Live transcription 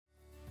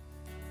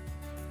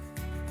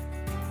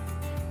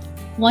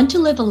Want to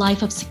live a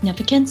life of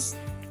significance?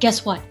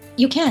 Guess what?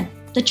 You can.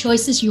 The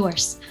choice is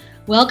yours.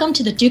 Welcome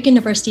to the Duke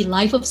University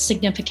Life of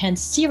Significance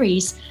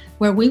series,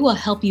 where we will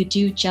help you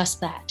do just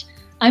that.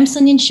 I'm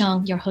Sunyin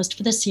Shang, your host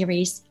for the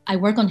series. I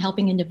work on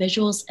helping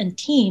individuals and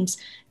teams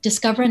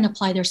discover and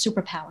apply their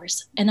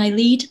superpowers, and I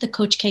lead the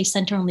Coach K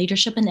Center on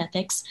Leadership and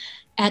Ethics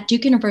at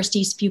Duke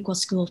University's Fuqua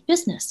School of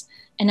Business,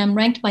 and I'm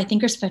ranked by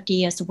Thinkers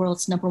 50 as the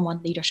world's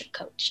 #1 leadership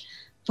coach.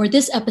 For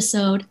this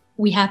episode,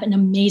 we have an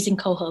amazing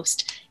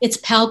co-host. It's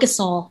Pal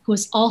Gasol, who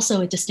is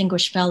also a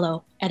distinguished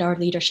fellow at our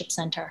Leadership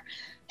Center.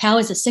 Pal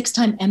is a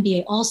 6-time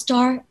NBA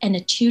All-Star and a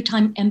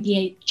 2-time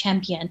NBA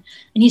champion,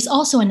 and he's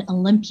also an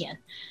Olympian.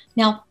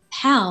 Now,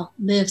 Pal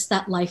lives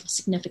that life of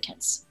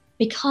significance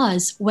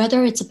because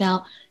whether it's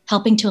about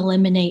helping to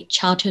eliminate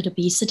childhood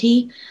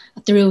obesity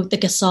through the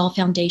Gasol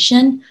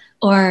Foundation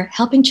or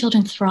helping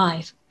children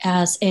thrive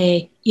as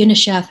a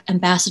UNICEF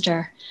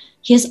ambassador,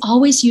 he is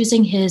always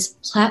using his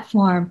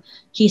platform,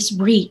 his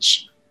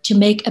reach, to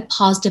make a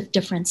positive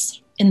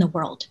difference in the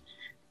world.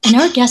 And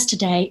our guest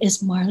today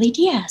is Marley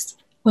Diaz.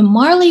 When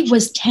Marley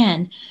was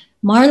 10,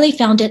 Marley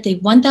founded the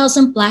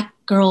 1000 Black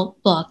Girl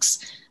Books.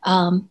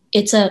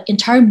 It's an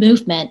entire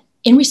movement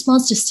in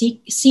response to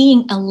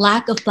seeing a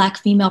lack of Black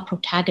female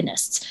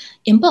protagonists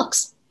in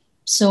books.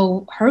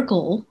 So her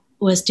goal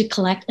was to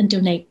collect and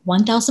donate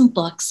 1,000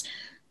 books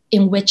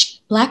in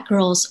which Black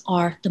girls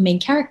are the main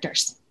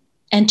characters.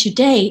 And to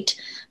date,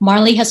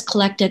 Marley has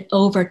collected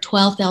over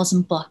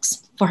 12,000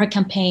 books for her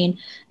campaign.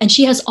 And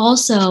she has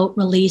also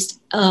released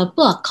a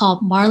book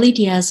called Marley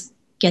Diaz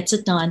Gets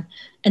It Done,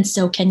 and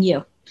So Can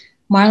You.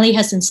 Marley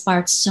has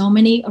inspired so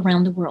many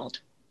around the world,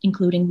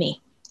 including me.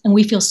 And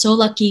we feel so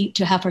lucky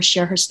to have her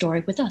share her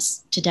story with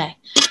us today.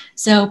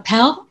 So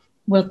Pal,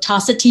 we'll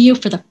toss it to you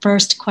for the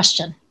first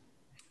question.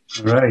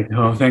 All right.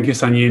 Oh, thank you,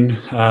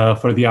 Sunyin,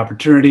 for the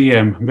opportunity.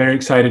 I'm very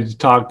excited to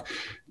talk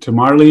to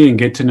Marley and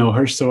get to know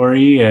her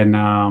story.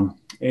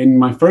 And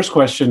my first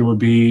question would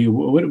be,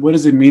 what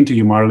does it mean to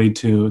you, Marley,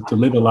 to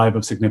live a life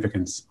of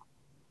significance?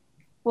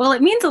 Well,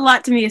 it means a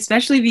lot to me,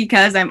 especially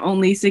because I'm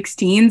only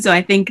 16. So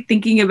I think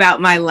thinking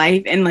about my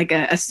life in like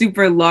a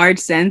super large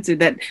sense, or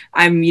that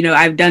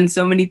I've done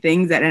so many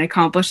things and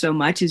accomplished so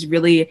much is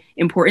really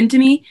important to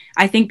me.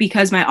 I think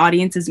because my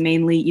audience is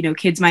mainly,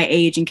 kids my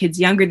age and kids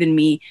younger than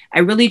me, I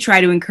really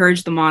try to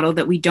encourage the model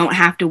that we don't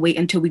have to wait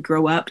until we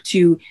grow up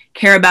to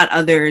care about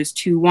others,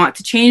 to want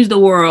to change the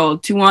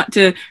world, to want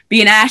to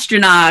be an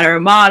astronaut or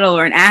a model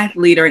or an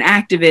athlete or an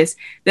activist,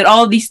 that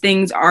all of these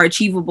things are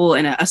achievable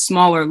in a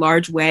small or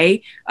large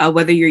way,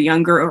 whether you're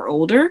younger or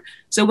older.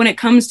 So when it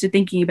comes to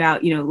thinking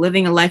about,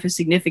 living a life of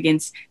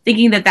significance,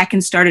 thinking that can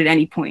start at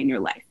any point in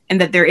your life,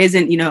 and that there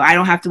isn't, I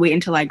don't have to wait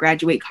until I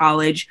graduate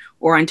college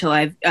or until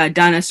I've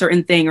done a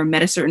certain thing or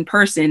met a certain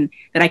person,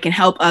 that I can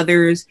help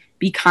others,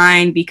 be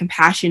kind, be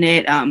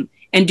compassionate,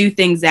 and do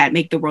things that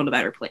make the world a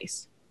better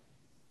place.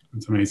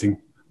 That's amazing.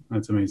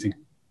 That's amazing.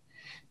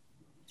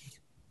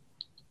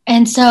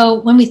 And so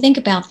when we think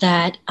about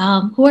that,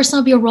 who are some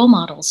of your role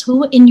models?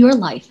 Who in your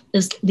life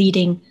is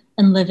leading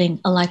and living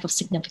a life of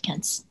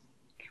significance?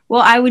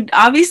 Well, I would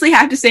obviously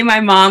have to say my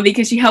mom,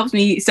 because she helps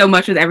me so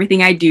much with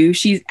everything I do.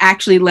 She's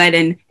actually led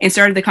and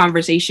started the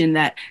conversation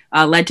that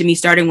led to me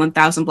starting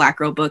 1000 Black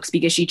Girl Books,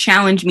 because she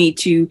challenged me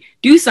to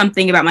do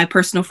something about my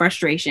personal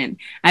frustration.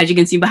 As you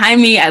can see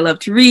behind me, I love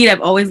to read.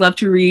 I've always loved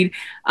to read.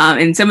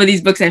 And some of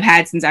these books I've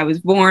had since I was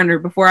born or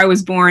before I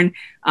was born.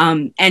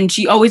 And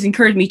she always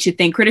encouraged me to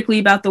think critically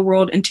about the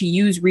world and to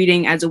use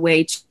reading as a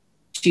way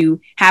to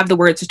have the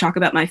words to talk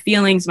about my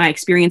feelings, my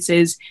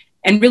experiences.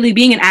 And really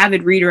being an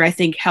avid reader, I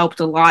think, helped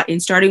a lot in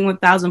starting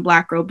 1000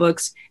 Black Girl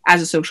Books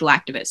as a social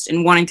activist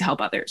and wanting to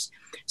help others.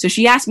 So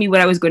she asked me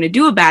what I was going to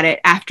do about it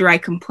after I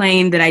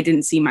complained that I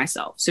didn't see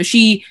myself. So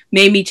she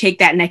made me take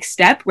that next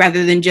step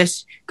rather than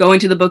just going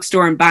to the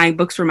bookstore and buying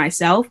books for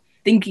myself,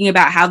 thinking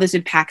about how this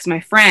impacts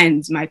my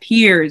friends, my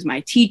peers,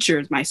 my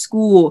teachers, my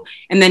school,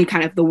 and then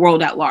kind of the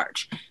world at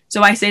large.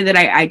 So I say that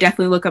I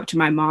definitely look up to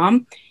my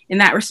mom in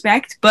that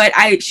respect, but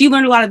she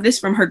learned a lot of this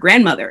from her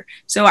grandmother.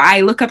 So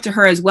I look up to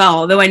her as well.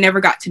 Although I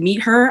never got to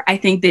meet her, I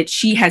think that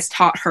she has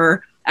taught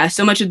her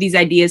so much of these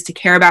ideas to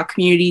care about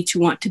community, to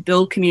want to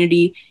build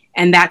community.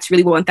 And that's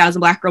really what 1000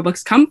 Black Girl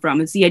Books come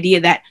from. It's the idea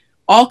that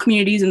all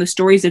communities and the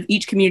stories of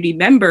each community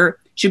member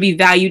should be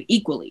valued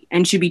equally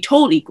and should be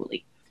told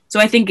equally. So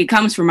I think it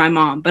comes from my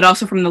mom, but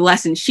also from the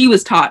lessons she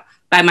was taught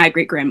by my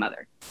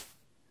great-grandmother.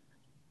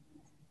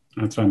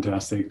 That's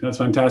fantastic. That's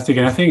fantastic.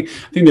 And I think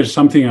there's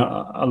something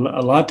a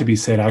lot to be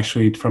said,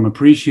 actually, from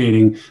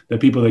appreciating the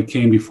people that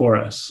came before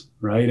us,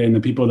 right? And the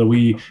people that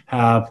we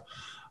have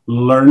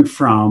learned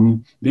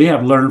from, they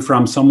have learned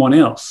from someone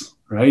else,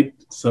 right?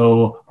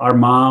 So our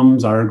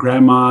moms, our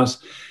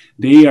grandmas,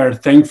 they are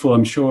thankful,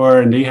 I'm sure,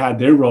 and they had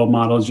their role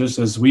models just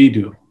as we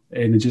do.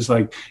 And it's just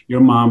like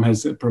your mom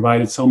has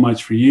provided so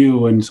much for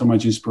you and so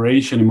much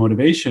inspiration and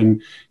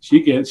motivation.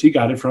 She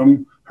got it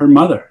from her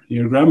mother,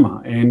 your grandma,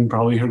 and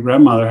probably her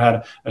grandmother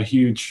had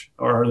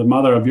the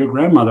mother of your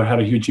grandmother had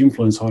a huge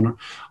influence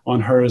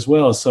on her as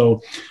well.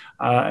 So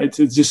it's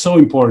just so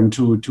important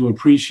to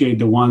appreciate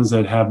the ones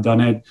that have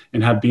done it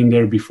and have been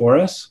there before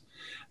us.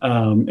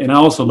 And I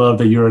also love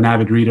that you're an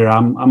avid reader.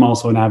 I'm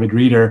also an avid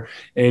reader,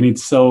 and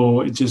it's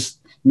just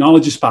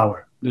knowledge is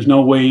power. There's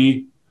no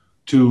way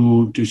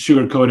to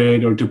sugarcoat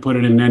it or to put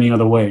it in any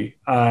other way.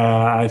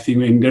 I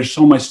think, and there's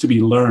so much to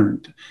be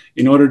learned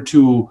in order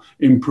to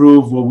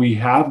improve what we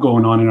have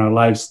going on in our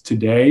lives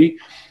today.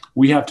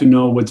 We have to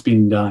know what's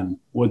being done,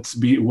 what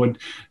we'll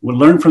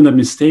learn from the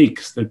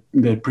mistakes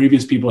that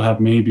previous people have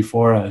made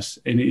before us.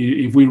 And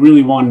if we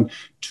really want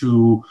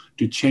to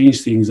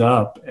change things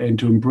up and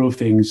to improve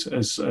things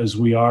as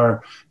we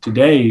are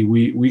today,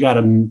 we got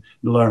to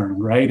learn,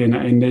 right?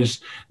 And there's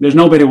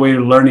no better way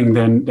of learning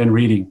than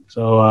reading.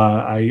 So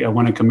I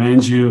want to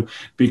commend you,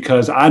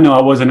 because I know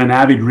I wasn't an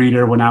avid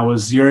reader when I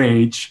was your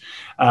age.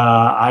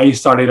 I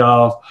started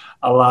off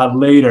a lot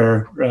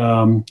later.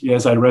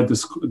 Yes, I read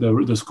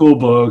the school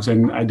books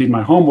and I did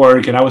my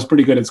homework, and I was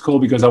pretty good at school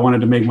because I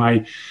wanted to make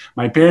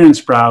my parents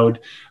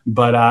proud.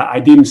 But I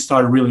didn't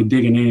start really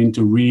digging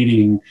into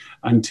reading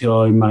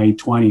until in my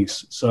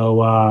 20s.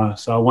 So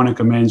I want to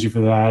commend you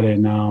for that,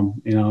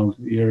 and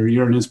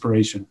you're an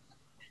inspiration.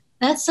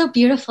 That's so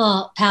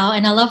beautiful, Pao,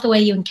 and I love the way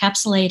you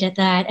encapsulated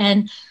that.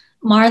 And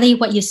Marley,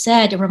 what you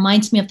said, it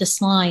reminds me of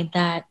this line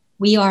that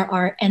we are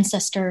our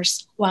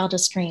ancestors'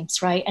 wildest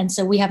dreams, right? And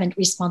so we have a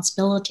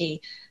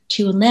responsibility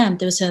to them,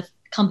 those who have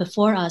come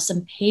before us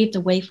and paved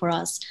the way for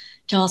us,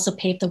 to also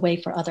pave the way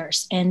for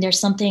others. And there's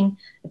something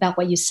about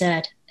what you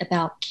said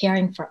about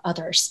caring for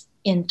others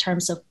in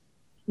terms of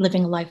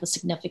living a life of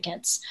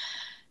significance.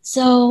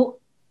 So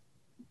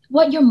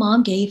what your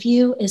mom gave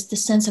you is the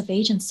sense of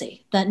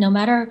agency, that no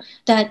matter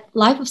that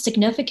life of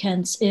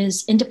significance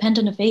is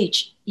independent of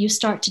age. You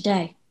start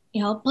today,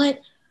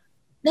 but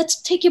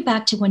let's take you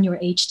back to when you were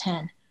age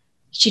 10.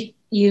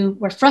 You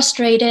were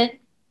frustrated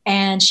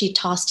and she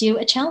tossed you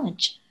a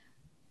challenge.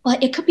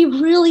 But it could be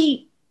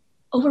really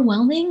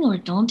overwhelming or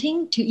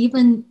daunting to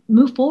even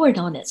move forward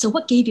on it. So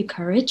what gave you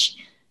courage?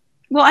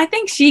 Well, I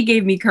think she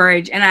gave me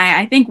courage. And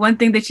I think one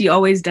thing that she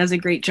always does a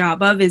great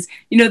job of is,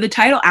 the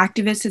title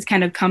activist has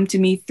kind of come to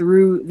me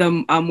through the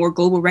more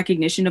global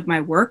recognition of my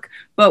work.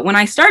 But when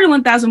I started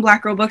 1000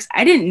 Black Girl Books,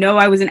 I didn't know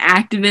I was an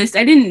activist.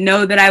 I didn't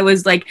know that I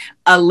was like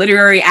a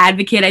literary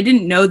advocate. I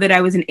didn't know that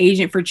I was an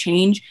agent for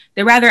change,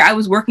 that rather I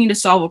was working to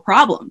solve a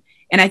problem.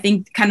 And I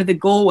think kind of the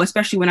goal,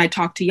 especially when I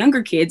talk to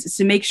younger kids, is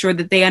to make sure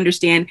that they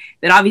understand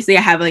that obviously I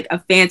have like a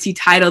fancy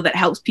title that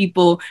helps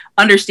people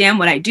understand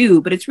what I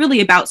do, but it's really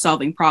about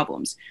solving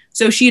problems.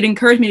 So she had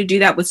encouraged me to do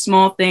that with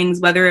small things,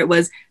 whether it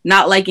was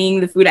not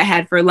liking the food I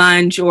had for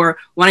lunch or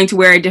wanting to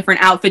wear a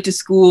different outfit to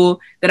school,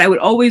 that I would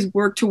always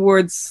work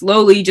towards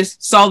slowly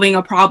just solving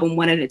a problem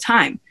one at a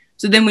time.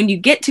 So then when you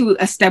get to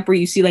a step where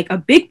you see like a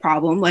big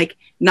problem, like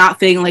not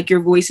feeling like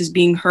your voice is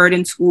being heard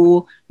in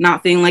school,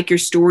 not feeling like your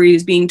story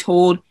is being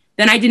told,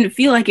 then I didn't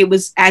feel like it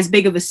was as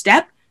big of a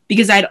step,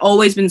 because I'd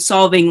always been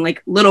solving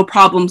like little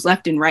problems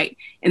left and right,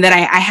 and that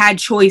I had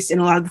choice in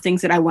a lot of the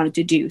things that I wanted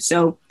to do.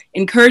 So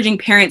encouraging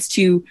parents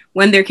to,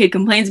 when their kid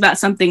complains about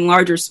something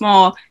large or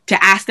small,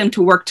 to ask them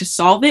to work to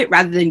solve it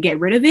rather than get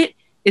rid of it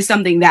is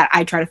something that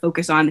I try to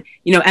focus on,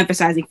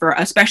 emphasizing for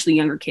especially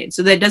younger kids,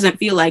 so that it doesn't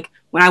feel like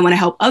when I want to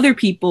help other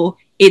people,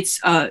 it's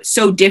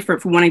so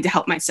different from wanting to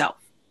help myself.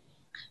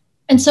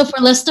 And so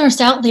for listeners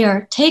out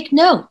there, take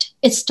note.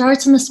 It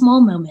starts in the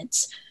small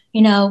moments.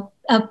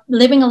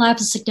 Living a life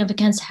of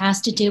significance has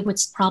to do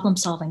with problem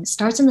solving. It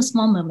starts in the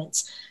small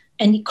moments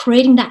and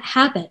creating that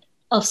habit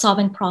of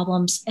solving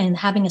problems and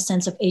having a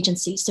sense of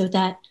agency so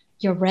that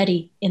you're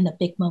ready in the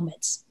big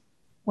moments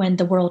when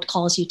the world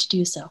calls you to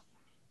do so.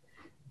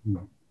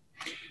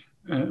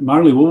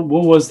 Marley, what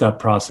was that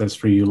process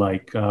for you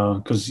like?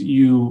 Because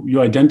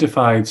you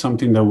identified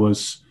something that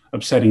was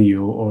upsetting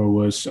you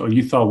or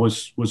you thought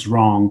was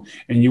wrong,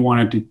 and you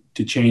wanted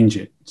to change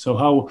it.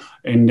 So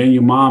and then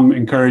your mom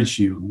encouraged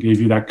you,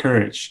 gave you that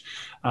courage.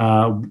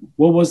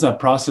 What was that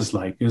process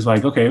like? It was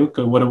like, okay,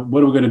 what are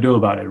we going to do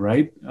about it,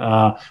 right?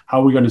 How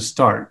are we going to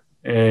start?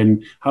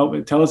 And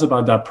tell us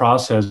about that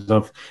process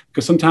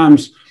because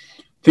sometimes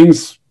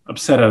things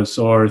upset us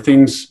or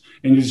things,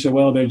 and you say,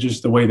 well, they're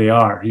just the way they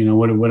are.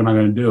 What am I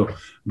going to do?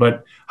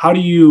 But how do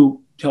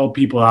you tell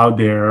people out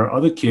there,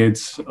 other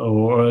kids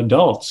or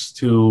adults,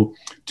 to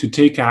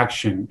take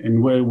action,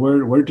 and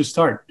where to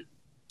start?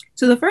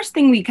 So the first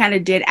thing we kind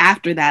of did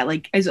after that,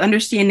 is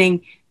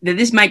understanding that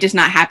this might just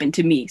not happen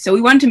to me. So we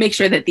wanted to make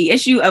sure that the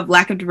issue of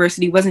lack of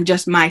diversity wasn't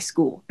just my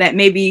school, that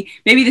maybe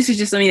this is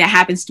just something that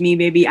happens to me.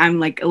 Maybe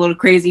I'm a little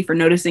crazy for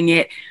noticing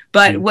it.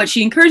 But what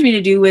she encouraged me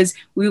to do was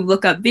we would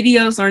look up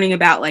videos learning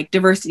about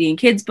diversity in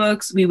kids'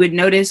 books. We would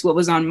notice what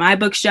was on my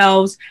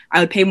bookshelves. I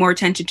would pay more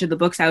attention to the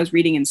books I was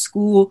reading in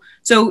school.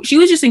 So she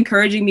was just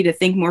encouraging me to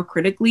think more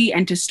critically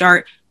and to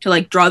start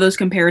to draw those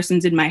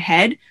comparisons in my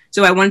head.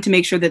 So I wanted to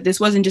make sure that this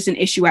wasn't just an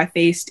issue I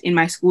faced in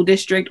my school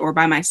district or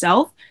by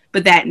myself,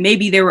 but that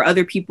maybe there were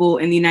other people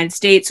in the United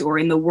States or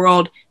in the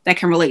world that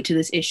can relate to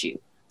this issue.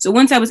 So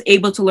once I was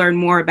able to learn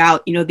more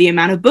about, the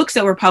amount of books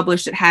that were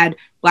published that had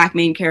Black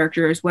main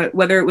characters,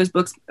 whether it was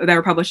books that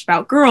were published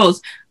about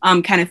girls,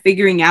 kind of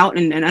figuring out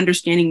and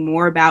understanding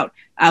more about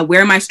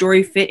where my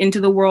story fit into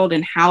the world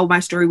and how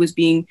my story was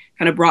being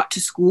kind of brought to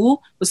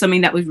school was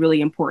something that was really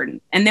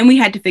important. And then we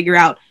had to figure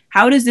out,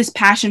 how does this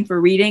passion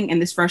for reading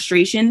and this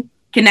frustration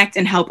connect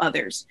and help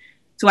others?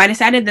 So I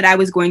decided that I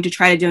was going to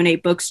try to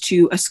donate books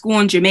to a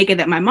school in Jamaica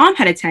that my mom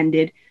had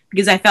attended,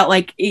 because I felt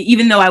like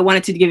even though I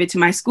wanted to give it to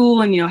my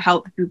school and,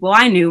 help the people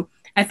I knew,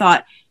 I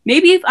thought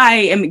maybe if I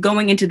am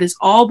going into this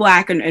all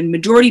Black and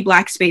majority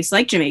Black space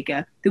like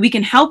Jamaica, that we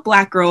can help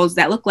Black girls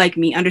that look like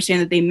me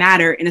understand that they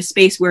matter in a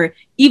space where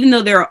even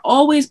though there are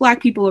always Black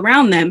people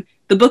around them,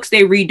 the books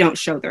they read don't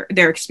show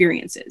their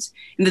experiences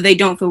and that they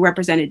don't feel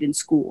represented in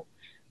school.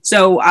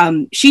 So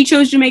she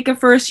chose Jamaica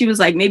first. She was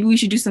like, maybe we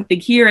should do something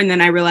here. And then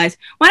I realized,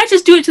 why not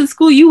just do it to the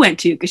school you went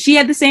to? Because she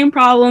had the same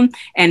problem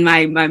and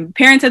my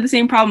parents had the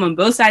same problem on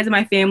both sides of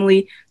my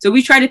family. So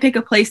we tried to pick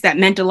a place that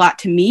meant a lot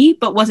to me,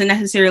 but wasn't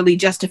necessarily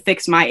just to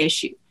fix my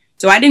issue.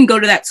 So I didn't go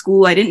to that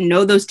school. I didn't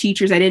know those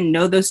teachers. I didn't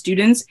know those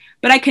students,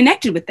 but I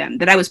connected with them,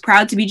 that I was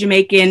proud to be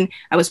Jamaican.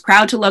 I was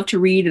proud to love to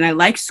read and I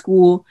liked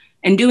school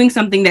and doing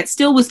something that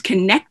still was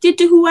connected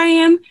to who I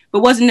am,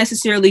 but wasn't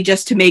necessarily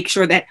just to make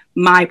sure that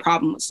my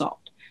problem was solved.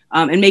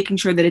 And making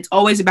sure that it's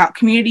always about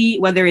community,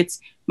 whether it's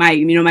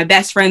my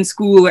best friend's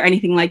school or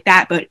anything like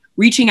that, but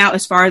reaching out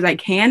as far as I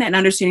can and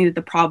understanding that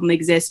the problem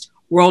exists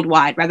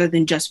worldwide rather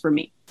than just for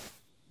me.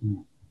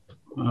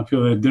 I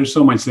feel that there's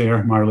so much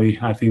there, Marley.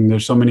 I think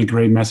there's so many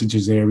great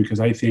messages there, because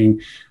I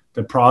think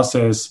the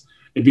process,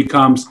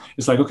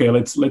 it's like, okay,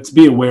 let's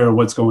be aware of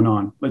what's going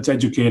on. Let's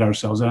educate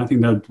ourselves. And I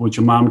think that what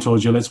your mom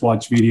told you, let's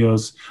watch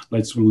videos,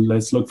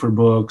 let's look for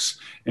books,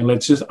 and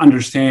let's just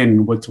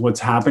understand what's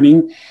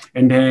happening.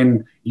 And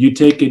then you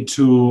take it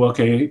to,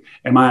 okay,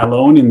 am I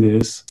alone in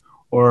this?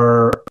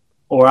 Or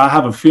I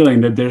have a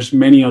feeling that there's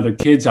many other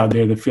kids out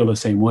there that feel the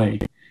same way.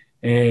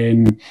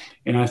 And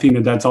I think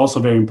that that's also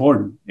very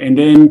important. And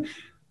then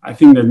I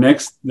think the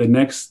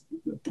next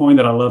point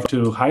that I love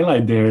to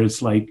highlight there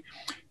is like,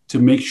 to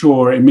make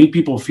sure and make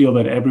people feel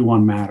that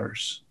everyone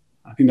matters.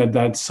 I think that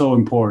that's so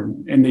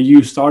important. And that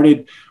you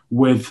started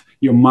with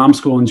your mom's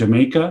school in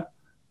Jamaica.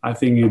 I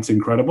think it's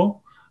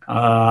incredible.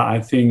 I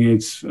think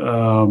it's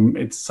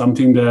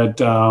something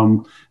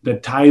that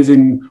ties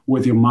in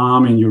with your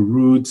mom and your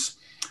roots,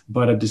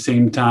 but at the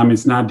same time,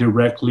 it's not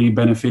directly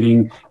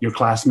benefiting your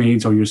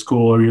classmates or your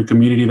school or your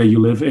community that you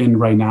live in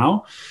right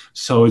now.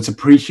 So it's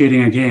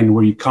appreciating, again,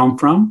 where you come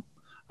from,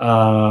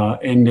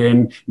 and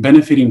then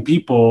benefiting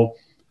people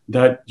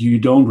that you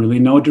don't really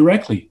know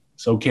directly.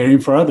 So caring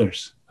for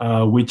others,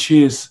 which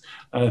is,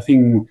 I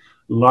think,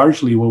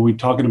 largely what we're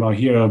talking about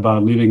here,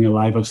 about living a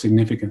life of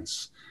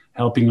significance,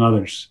 helping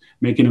others,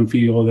 making them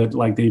feel that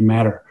like they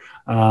matter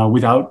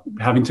without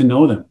having to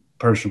know them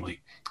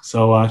personally.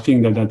 So I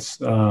think that's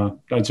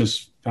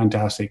just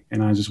fantastic.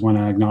 And I just want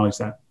to acknowledge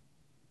that.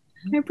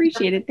 I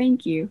appreciate it.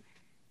 Thank you.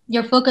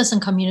 Your focus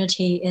on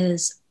community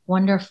is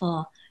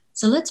wonderful.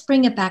 So let's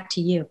bring it back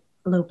to you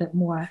a little bit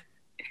more.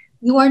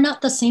 You are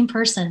not the same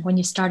person when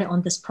you started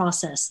on this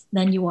process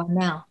than you are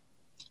now.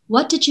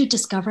 What did you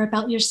discover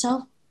about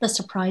yourself that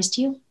surprised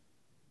you?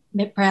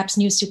 Perhaps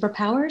new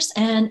superpowers?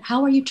 And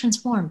how are you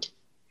transformed?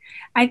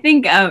 I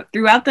think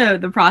throughout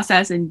the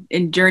process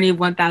and journey of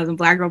 1,000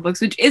 Black Girl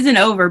Books, which isn't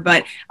over,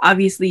 but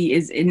obviously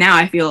is now,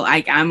 I feel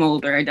like I'm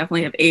older. I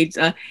definitely have aged,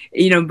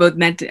 both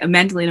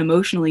mentally and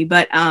emotionally.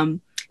 But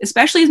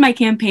especially as my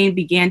campaign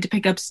began to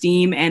pick up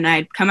steam and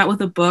I'd come out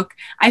with a book,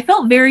 I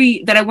felt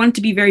that I wanted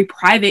to be very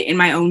private in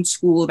my own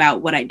school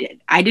about what I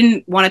did. I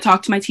didn't want to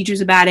talk to my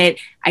teachers about it.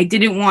 I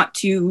didn't want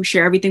to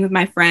share everything with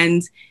my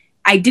friends.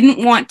 I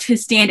didn't want to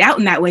stand out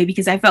in that way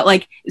because I felt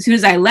like as soon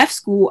as I left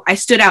school, I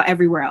stood out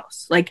everywhere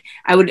else. Like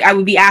I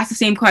would be asked the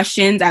same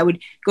questions. I would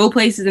go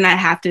places and I'd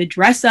have to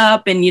dress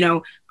up and,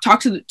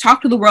 talk to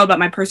the world about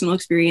my personal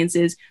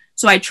experiences.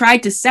 So I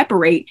tried to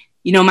separate,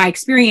 my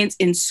experience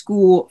in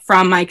school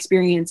from my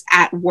experience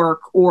at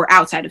work or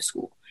outside of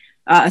school,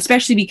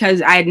 especially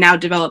because I had now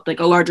developed like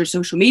a larger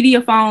social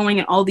media following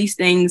and all these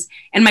things.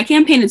 And my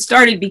campaign had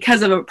started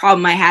because of a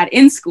problem I had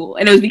in school,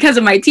 and it was because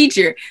of my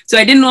teacher. So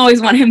I didn't always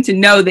want him to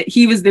know that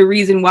he was the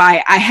reason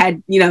why I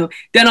had,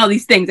 done all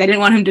these things. I didn't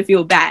want him to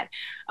feel bad.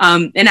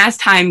 And as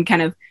time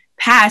kind of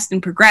passed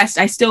and progressed,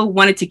 I still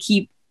wanted to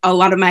keep a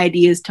lot of my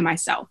ideas to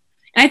myself.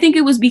 And I think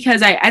it was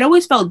because I'd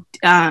always felt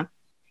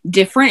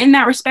different in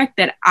that respect,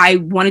 that I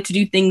wanted to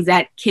do things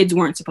that kids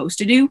weren't supposed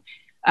to do.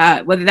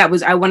 Whether that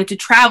was, I wanted to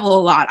travel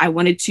a lot. I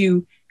wanted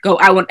to go,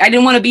 I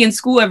didn't want to be in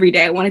school every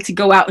day. I wanted to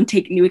go out and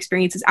take new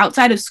experiences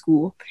outside of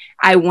school.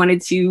 I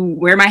wanted to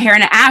wear my hair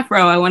in an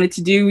afro. I wanted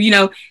to do,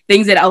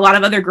 things that a lot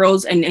of other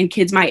girls and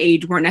kids my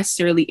age weren't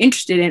necessarily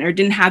interested in or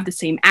didn't have the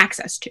same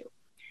access to.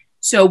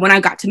 So when I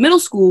got to middle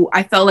school,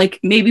 I felt like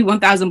maybe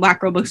 1,000 Black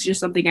Girl Books is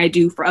just something I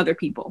do for other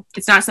people.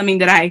 It's not something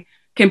that I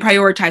can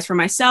prioritize for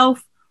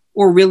myself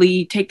or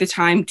really take the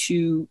time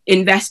to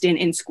invest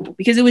in school,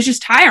 because it was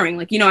just tiring.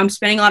 Like, I'm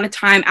spending a lot of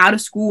time out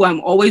of school. I'm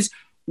always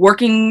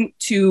working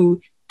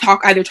to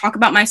either talk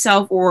about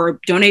myself or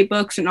donate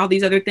books and all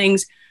these other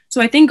things.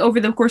 So I think over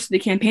the course of the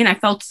campaign, I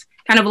felt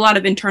kind of a lot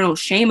of internal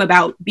shame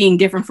about being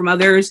different from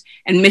others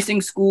and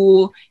missing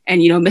school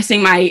and,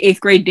 missing my 8th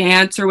grade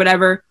dance or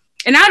whatever.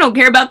 And I don't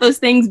care about those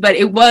things, but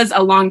it was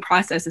a long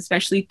process,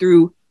 especially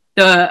through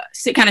the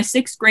kind of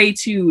 6th grade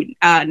to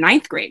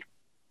 9th grade.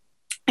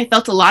 I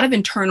felt a lot of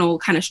internal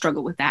kind of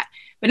struggle with that.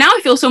 But now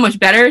I feel so much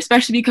better,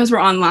 especially because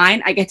we're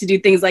online. I get to do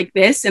things like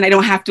this and I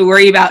don't have to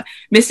worry about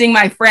missing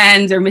my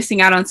friends or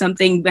missing out on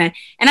something. And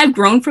I've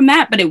grown from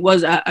that, but it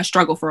was a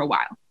struggle for a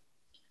while.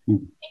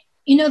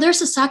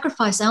 There's a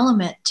sacrifice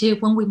element to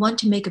when we want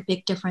to make a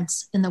big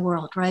difference in the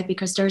world, right?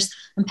 Because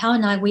and Pao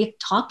and I, we've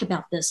talked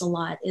about this a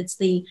lot. It's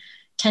the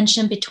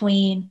tension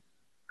between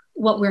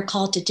what we're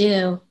called to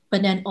do,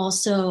 but then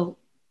also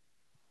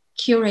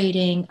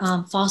curating,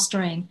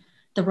 fostering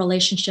the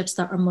relationships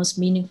that are most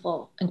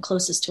meaningful and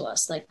closest to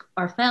us, like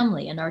our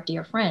family and our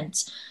dear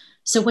friends.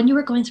 So when you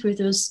were going through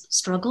those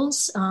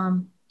struggles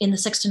in the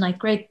 6th to 9th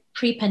grade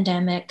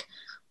pre-pandemic,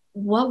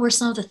 what were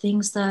some of the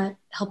things that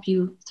helped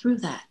you through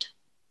that?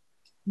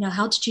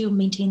 How did you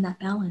maintain that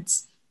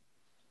balance?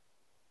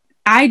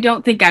 I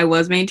don't think I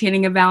was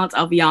maintaining a balance,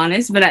 I'll be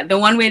honest. But the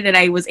one way that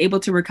I was able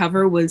to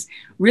recover was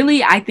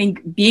really, I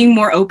think, being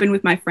more open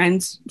with my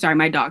friends. Sorry,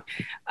 my dog.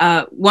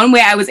 One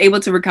way I was able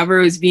to recover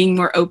was being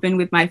more open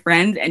with my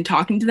friends and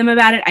talking to them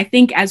about it. I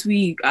think as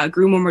we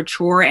grew more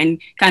mature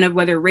and kind of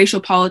whether racial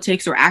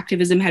politics or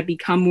activism had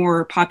become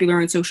more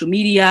popular on social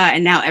media,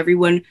 and now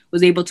everyone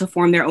was able to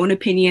form their own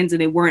opinions and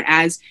they weren't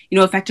as,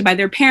 affected by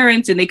their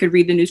parents, and they could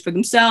read the news for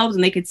themselves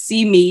and they could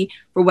see me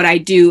for what I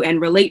do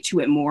and relate to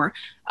it more.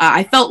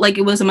 I felt like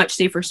it was a much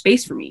safer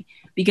space for me,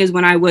 because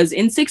when I was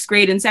in 6th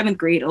grade and 7th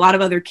grade, a lot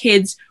of other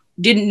kids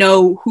didn't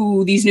know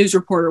who these news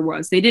reporter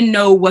was. They didn't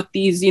know what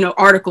these,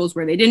 articles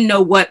were. They didn't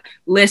know what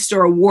list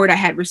or award I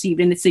had received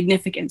and its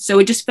significance. So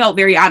it just felt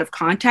very out of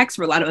context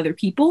for a lot of other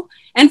people.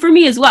 And for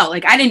me as well.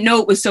 Like, I didn't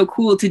know it was so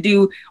cool to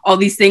do all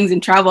these things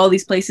and travel all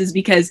these places,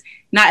 because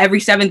not every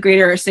 7th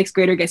grader or 6th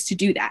grader gets to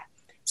do that.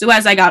 So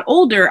as I got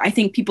older, I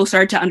think people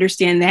started to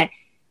understand that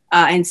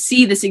and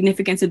see the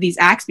significance of these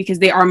acts, because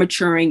they are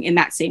maturing in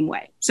that same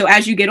way. So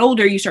as you get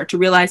older, you start to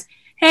realize,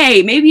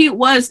 hey, maybe it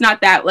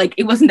wasn't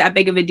that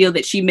big of a deal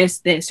that she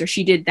missed this or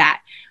she did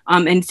that.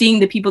 And seeing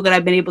the people that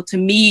I've been able to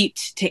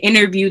meet, to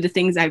interview, the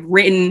things I've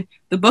written,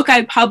 the book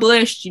I've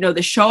published,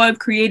 the show I've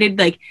created,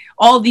 like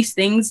all of these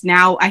things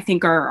now I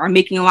think are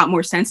making a lot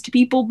more sense to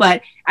people.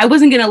 But I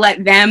wasn't going to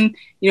let them,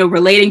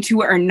 relating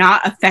to it or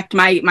not affect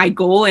my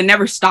goal, and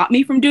never stop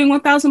me from doing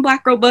 1000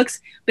 Black Girl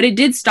Books. But it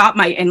did stop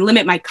and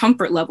limit my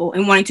comfort level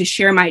in wanting to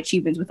share my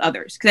achievements with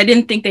others, because I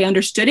didn't think they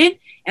understood it.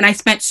 And I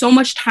spent so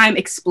much time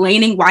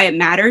explaining why it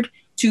mattered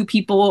to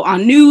people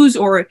on news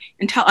or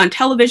on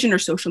television or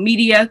social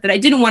media that I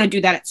didn't want to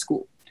do that at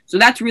school. So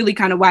that's really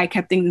kind of why I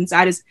kept things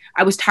inside, is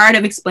I was tired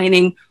of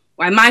explaining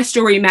why my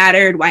story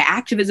mattered, why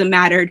activism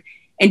mattered,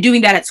 and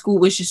doing that at school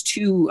was just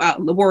too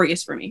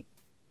laborious for me.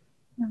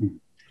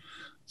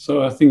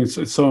 So I think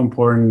it's so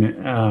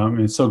important.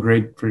 It's so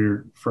great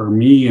for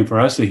me and for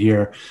us to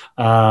hear.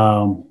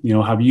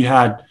 Have you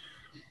had,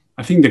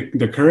 I think,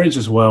 the courage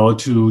as well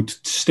to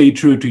stay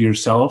true to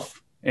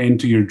yourself and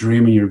to your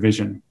dream and your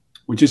vision,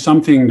 which is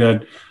something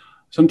that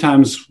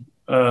sometimes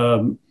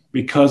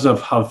because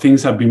of how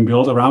things have been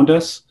built around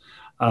us,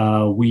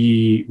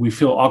 we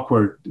feel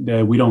awkward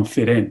that we don't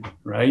fit in,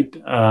 right?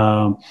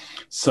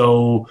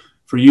 So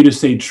for you to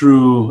stay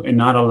true and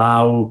not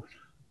allow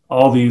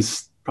all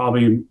these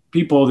probably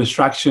people,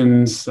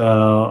 distractions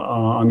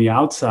on the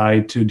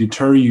outside to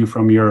deter you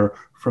from your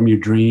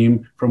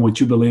dream, from what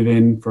you believe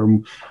in,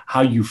 from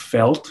how you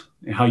felt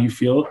and how you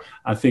feel,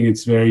 I think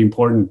it's very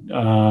important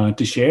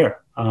to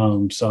share.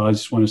 So I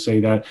just want to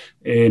say that,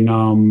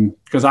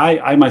 because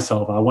I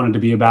myself, I wanted to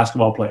be a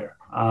basketball player.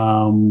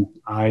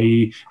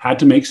 I had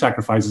to make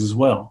sacrifices as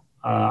well.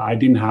 I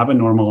didn't have a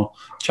normal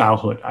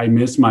childhood. I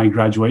missed my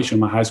graduation,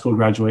 my high school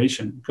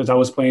graduation, because I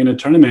was playing a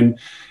tournament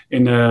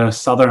in the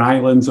southern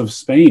islands of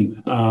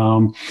Spain.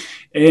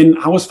 And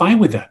I was fine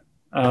with that.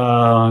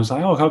 I was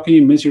like, oh, how can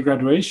you miss your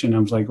graduation? I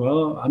was like,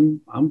 well,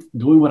 I'm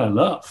doing what I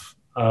love.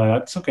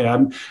 That's okay.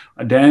 I'm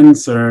a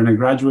dancer and a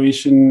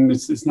graduation.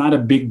 It's not a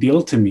big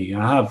deal to me.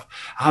 I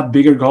have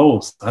bigger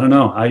goals. I don't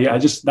know. I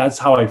just, that's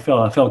how I felt.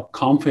 I felt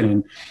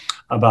confident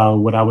about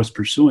what I was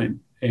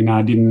pursuing, and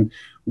I didn't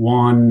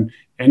want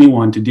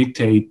anyone to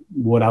dictate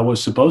what I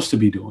was supposed to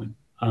be doing.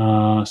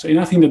 And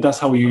I think that's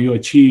how you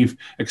achieve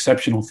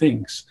exceptional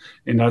things.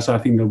 And I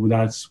think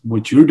that's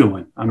what you're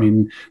doing. I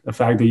mean, the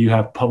fact that you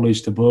have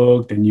published a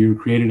book and you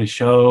created a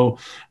show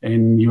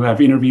and you have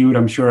interviewed,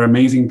 I'm sure,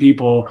 amazing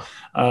people.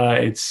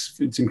 It's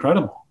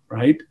incredible,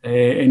 right?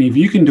 And if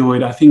you can do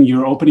it, I think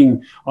you're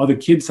opening other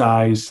kids'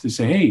 eyes to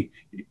say, hey,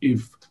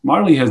 if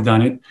Marley has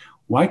done it,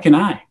 why can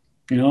I?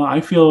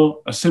 I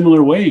feel a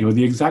similar way or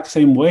the exact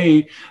same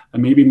way.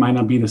 And maybe it might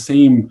not be the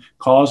same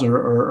cause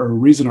or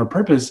reason or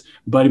purpose,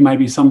 but it might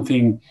be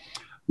something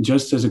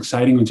just as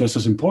exciting and just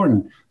as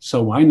important.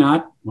 So why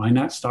not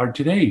start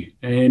today?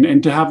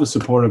 And to have the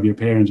support of your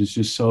parents is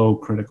just so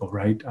critical,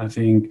 right? I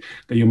think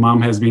that your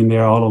mom has been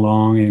there all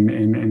along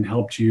and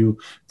helped you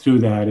through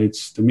that.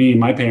 It's, to me,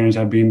 my parents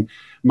have been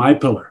my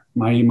pillar,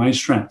 my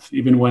strength.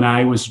 Even when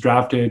I was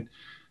drafted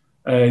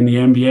in the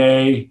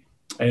NBA,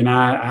 and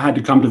I had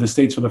to come to the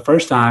States for the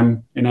first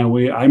time, and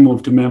I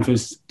moved to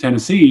Memphis,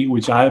 Tennessee,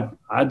 which I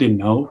didn't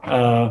know,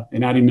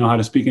 and I didn't know how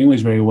to speak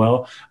English very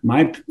well.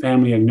 My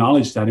family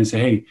acknowledged that and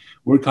said, "Hey,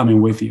 we're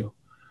coming with you."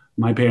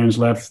 My parents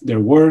left their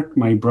work.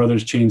 My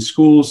brothers changed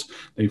schools.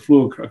 They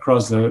flew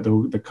across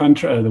the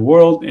country, the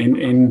world,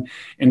 and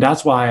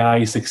that's why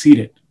I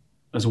succeeded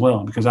as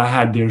well, because I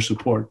had their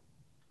support,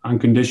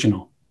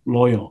 unconditional,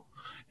 loyal,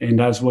 and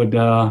that's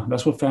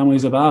what family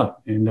is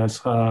about. And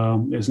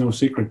there's no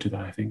secret to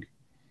that, I think.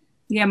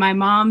 Yeah, my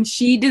mom,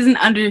 she didn't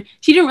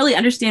really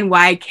understand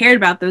why I cared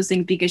about those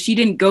things, because she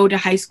didn't go to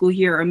high school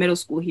here or middle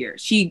school here.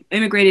 She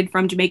immigrated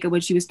from Jamaica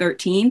when she was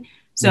 13.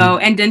 So,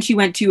 and then she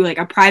went to like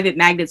a private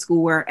magnet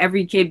school where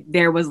every kid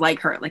there was like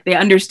her. Like, they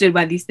understood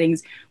why these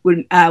things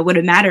wouldn't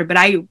matter. But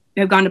I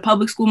have gone to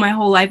public school my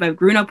whole life. I've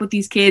grown up with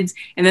these kids,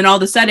 and then all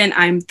of a sudden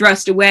I'm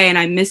thrust away and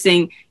I'm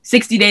missing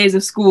 60 days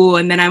of school,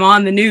 and then I'm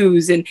on the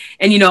news, and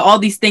all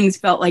these things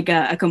felt like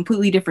a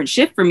completely different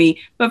shift for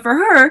me. But for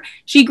her,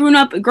 she grown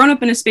up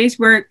in a space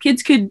where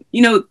kids could,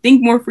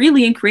 think more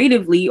freely and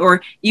creatively,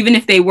 or even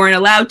if they weren't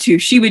allowed to,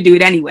 she would do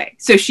it anyway.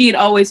 So she had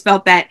always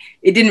felt that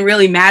it didn't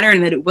really matter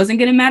and that it wasn't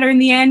going to matter in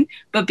the end.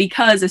 But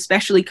because,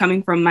 especially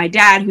coming from my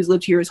dad, who's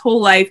lived here his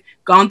whole life,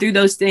 gone through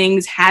those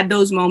things, had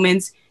those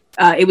moments,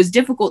 it was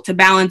difficult to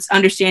balance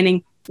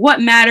understanding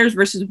what matters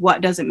versus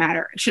what doesn't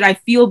matter. Should I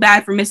feel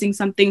bad for missing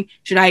something?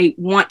 Should I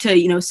want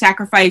to,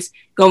 sacrifice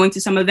going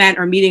to some event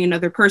or meeting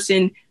another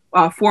person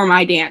for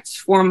my dance,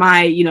 for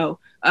my,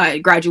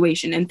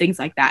 graduation and things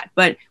like that?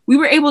 But we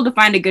were able to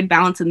find a good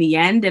balance in the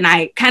end. And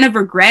I kind of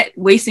regret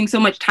wasting so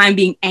much time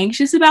being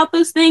anxious about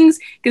those things,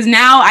 because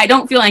now I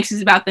don't feel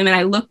anxious about them. And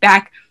I look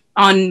back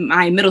on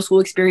my middle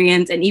school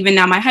experience and even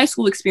now my high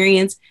school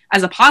experience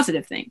as a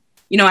positive thing.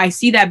 I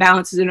see that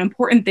balance as an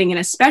important thing and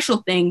a special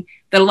thing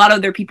that a lot of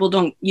other people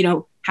don't,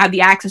 have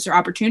the access or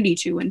opportunity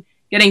to. And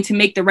getting to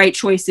make the right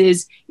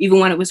choices, even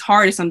when it was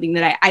hard, is something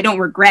that I don't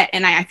regret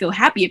and I feel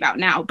happy about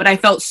now. But I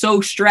felt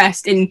so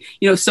stressed and,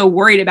 so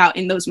worried about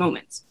in those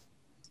moments.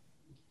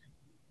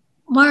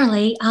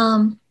 Marley,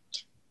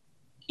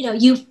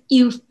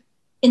 you've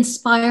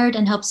inspired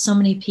and helped so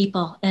many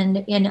people. And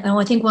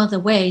I think one of the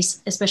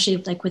ways, especially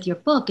like with your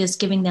book, is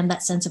giving them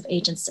that sense of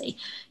agency,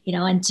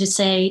 and to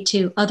say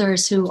to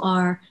others who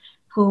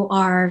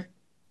are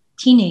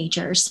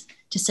teenagers,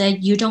 to say,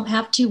 you don't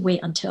have to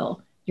wait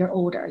until you're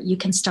older. You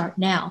can start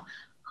now.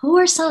 Who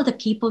are some of the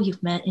people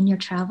you've met in your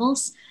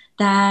travels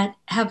that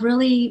have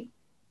really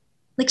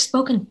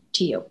spoken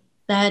to you,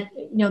 that,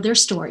 their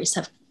stories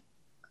have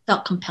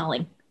felt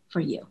compelling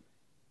for you?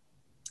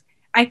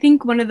 I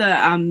think one of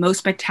the most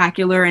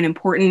spectacular and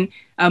important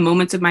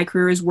moments of my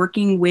career is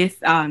working with,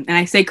 and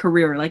I say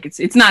career like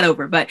it's not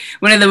over, but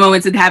one of the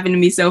moments that happened to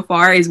me so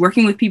far is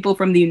working with people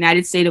from the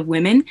United States of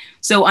Women.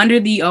 So under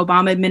the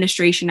Obama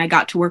administration, I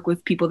got to work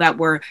with people that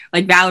were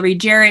like Valerie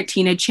Jarrett,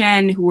 Tina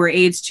Chen, who were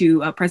aides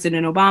to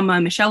President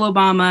Obama, Michelle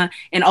Obama,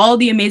 and all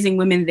the amazing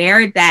women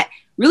there that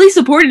really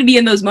supported me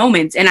in those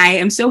moments. And I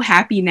am so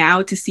happy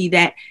now to see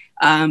that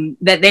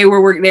that they were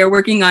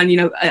working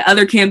on,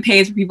 other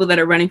campaigns for people that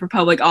are running for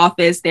public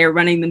office. They're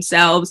running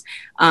themselves,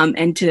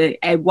 and to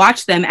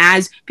watch them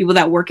as people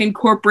that work in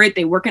corporate,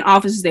 they work in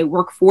offices, they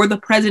work for the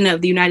president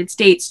of the United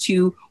States,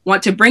 to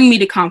want to bring me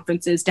to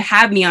conferences, to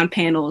have me on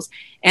panels.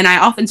 And I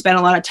often spent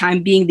a lot of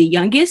time being the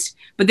youngest,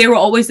 but they were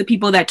always the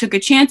people that took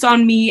a chance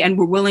on me and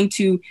were willing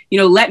to,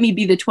 let me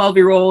be the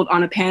 12-year-old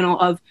on a panel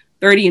of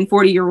 30 and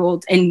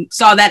 40-year-olds, and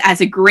saw that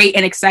as a great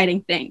and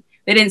exciting thing.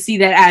 They didn't see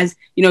that as,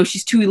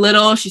 she's too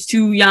little, she's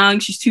too young,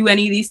 she's too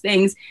any of these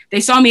things. They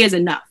saw me as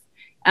enough.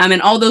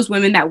 And all those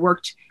women that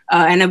worked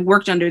and have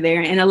worked under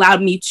there and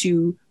allowed me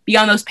to be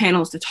on those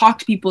panels, to talk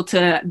to people,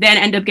 to then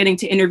end up getting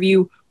to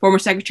interview former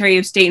Secretary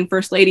of State and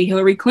First Lady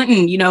Hillary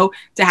Clinton,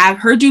 to have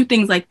her do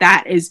things like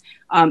that is,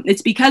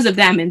 it's because of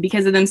them and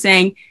because of them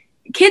saying,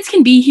 kids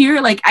can be here.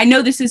 Like, I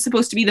know this is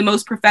supposed to be the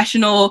most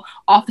professional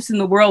office in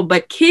the world,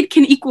 but kid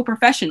can equal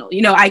professional.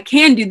 I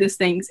can do these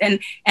things.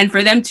 And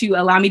for them to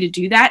allow me to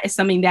do that is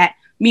something that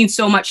means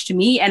so much to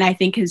me. And I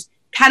think has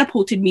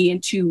catapulted me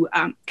into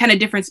kind of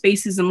different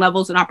spaces and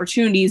levels and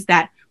opportunities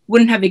that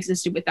wouldn't have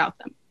existed without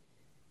them.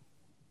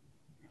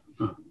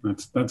 Oh,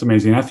 that's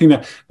amazing. I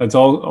think that's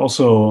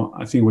also,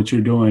 I think what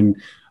you're doing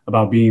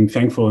about being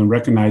thankful and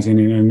recognizing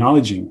and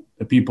acknowledging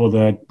the people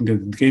that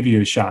gave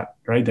you a shot,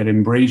 right? That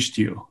embraced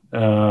you,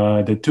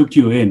 that took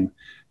you in,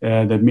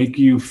 that make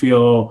you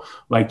feel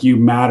like you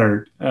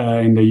mattered,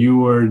 and that you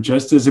were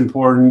just as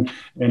important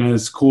and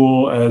as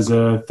cool as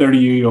a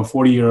 30 or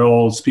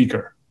 40-year-old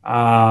speaker,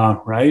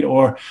 right?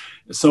 Or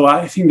so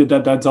I think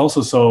that's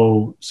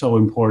also so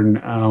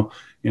important,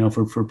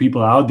 for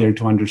people out there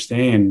to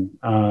understand.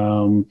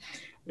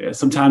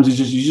 sometimes it's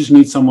just, you just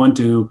need someone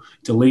to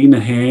lean a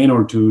hand,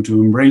 or to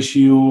embrace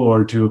you,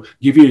 or to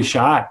give you a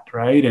shot,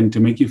 right? And to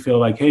make you feel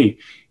like, hey,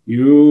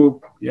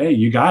 you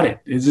got it.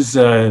 This is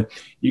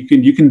you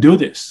can do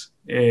this.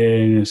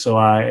 And so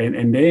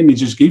and then it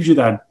just gives you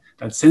that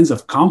sense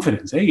of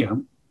confidence. Hey,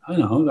 I don't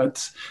know,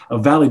 that's a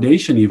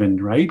validation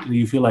even, right?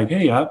 You feel like,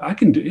 hey, I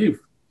can do, if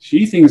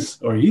she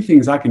thinks or he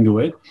thinks I can do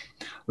it,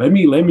 let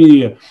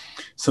me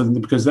so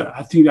because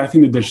I think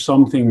that there's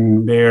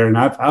something there, and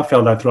I've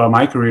felt that throughout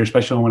my career,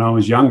 especially when I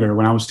was younger,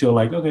 when I was still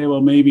like, okay,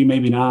 well,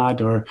 maybe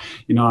not, or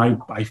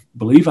I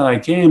believe that I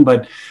can,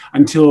 but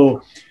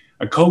until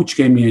a coach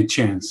gave me a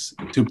chance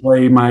to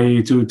play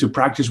to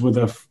practice with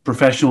a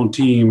professional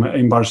team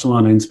in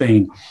Barcelona in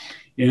Spain,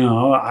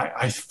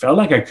 I felt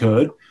like I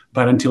could,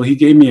 but until he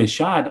gave me a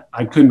shot,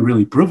 I couldn't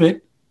really prove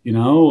it.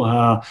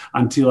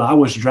 Until I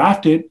was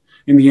drafted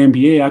in the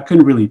NBA, I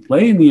couldn't really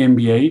play in the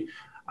NBA.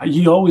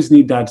 You always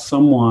need that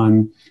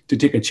someone to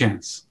take a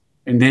chance.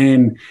 And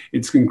then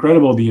it's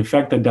incredible the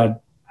effect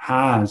that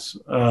has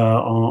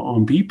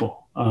on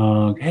people.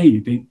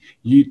 Hey,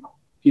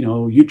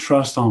 you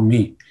trust on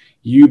me.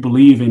 You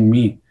believe in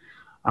me.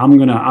 I'm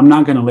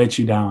not gonna let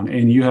you down.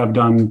 And you have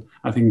done,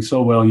 I think,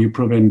 so well. You've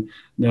proven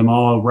them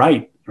all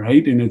right?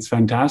 And it's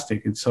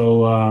fantastic. And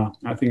so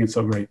I think it's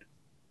so great.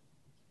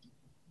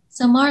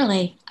 So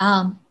Marley,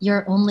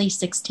 you're only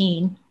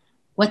 16.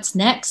 What's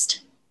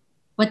next?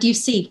 What do you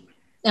see?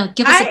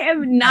 I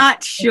am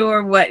not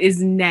sure what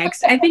is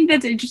next. I think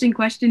that's an interesting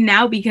question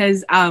now,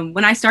 because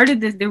when I started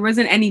this, there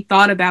wasn't any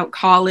thought about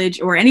college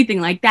or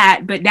anything like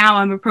that. But now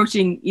I'm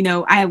approaching,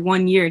 I have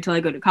 1 year until I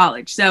go to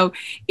college. So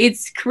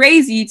it's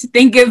crazy to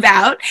think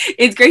about.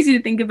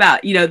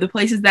 The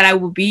places that I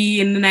will be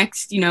in the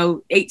next,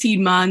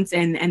 18 months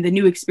and the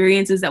new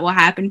experiences that will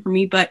happen for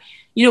me. But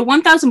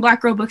 1,000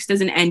 Black Girl Books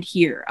doesn't end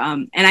here.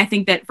 And I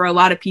think that for a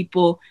lot of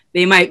people,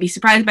 they might be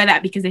surprised by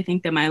that, because they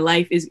think that my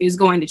life is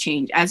going to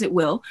change, as it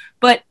will.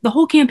 But the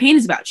whole campaign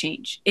is about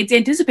change. It's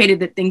anticipated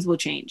that things will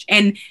change.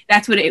 And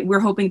that's what we're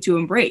hoping to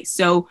embrace.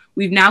 So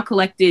we've now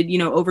collected,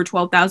 over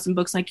 12,000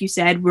 books, like you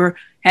said. We're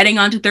heading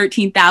on to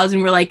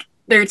 13,000. We're like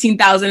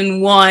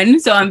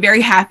 13,001. So I'm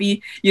very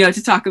happy,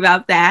 to talk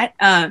about that.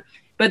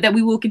 But that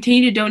we will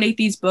continue to donate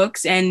these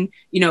books, and,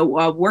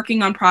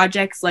 working on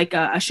projects like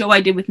a show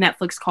I did with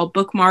Netflix called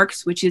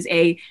Bookmarks, which is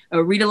a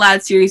read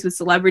aloud series with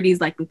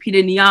celebrities like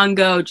Lupita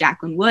Nyong'o,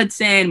 Jacqueline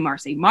Woodson,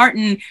 Marsai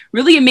Martin,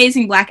 really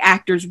amazing Black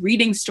actors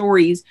reading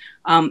stories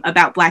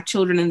about Black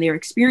children and their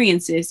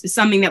experiences, is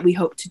something that we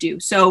hope to do.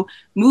 So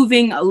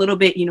moving a little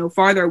bit,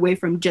 farther away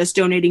from just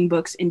donating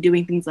books and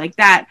doing things like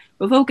that,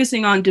 but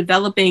focusing on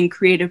developing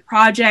creative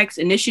projects,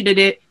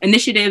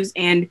 initiatives,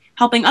 and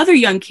helping other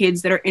young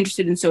kids that are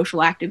interested in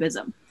social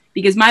activism.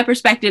 Because my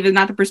perspective is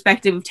not the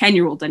perspective of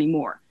 10-year-olds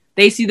anymore.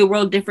 They see the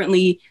world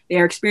differently. They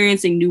are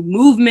experiencing new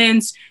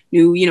movements,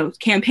 new,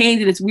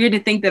 campaigns. And it's weird to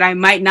think that I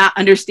might not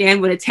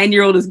understand what a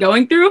 10-year-old is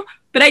going through,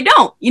 but I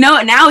don't,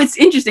 and now it's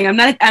interesting.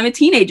 I'm a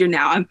teenager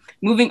now. I'm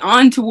moving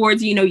on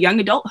towards, young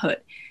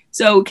adulthood.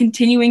 So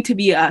continuing to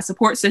be a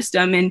support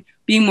system and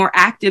being more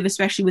active,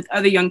 especially with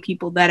other young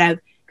people that have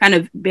kind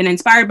of been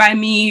inspired by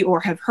me or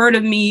have heard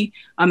of me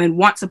and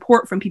want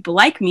support from people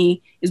like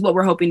me, is what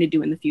we're hoping to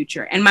do in the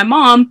future. And my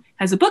mom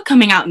has a book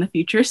coming out in the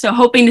future. So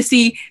hoping to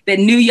see that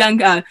new young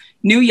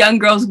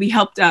girls will be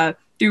helped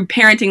through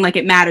Parenting Like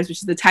It Matters, which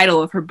is the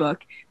title of her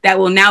book, that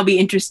will now be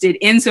interested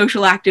in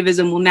social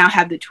activism, will now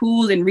have the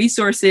tools and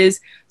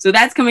resources. So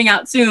that's coming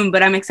out soon,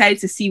 but I'm excited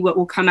to see what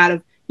will come out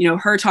of,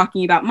 her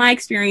talking about my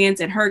experience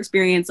and her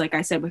experience, like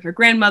I said, with her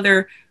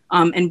grandmother,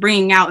 and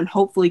bringing out and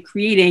hopefully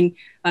creating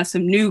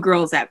some new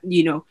girls that,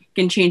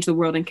 can change the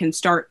world and can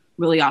start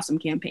really awesome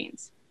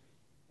campaigns.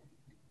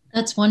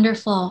 That's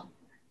wonderful.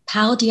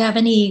 Pal, do you have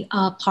any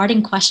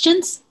parting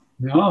questions?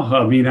 No,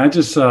 I mean, I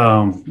just,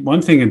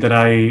 one thing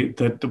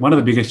that one of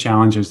the biggest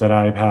challenges that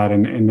I've had,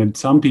 and that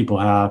some people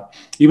have,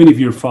 even if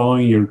you're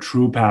following your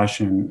true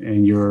passion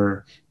and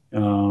you're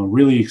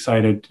really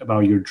excited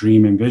about your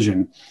dream and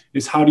vision,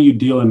 is how do you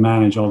deal and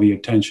manage all the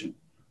attention,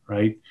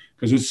 right?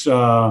 Because it's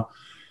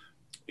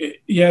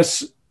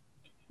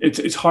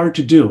hard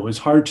to do. It's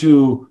hard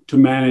to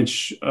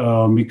manage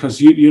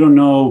because you don't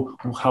know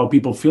how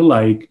people feel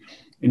like,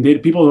 and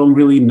people don't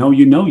really know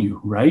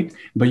you, right?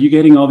 But you're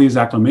getting all these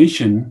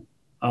acclamation,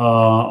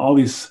 all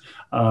these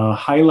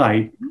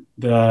highlight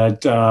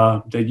that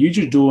you're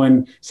just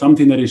doing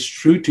something that is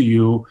true to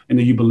you and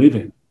that you believe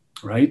in,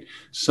 right?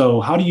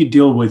 So how do you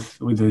deal with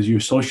your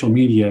social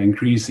media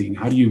increasing?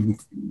 How do you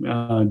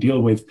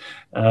deal with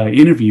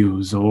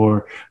interviews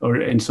or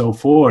and so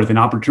forth, and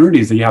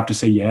opportunities that you have to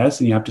say yes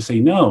and you have to say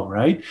no,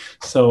 right?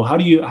 So how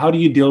do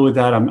you deal with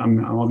that?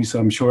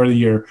 I'm sure that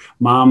your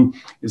mom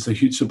is a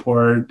huge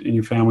support in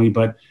your family,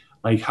 but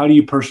like, how do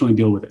you personally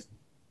deal with it?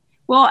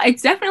 Well,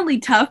 it's definitely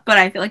tough, but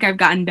I feel like I've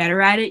gotten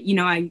better at it. You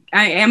know, I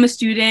am a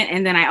student,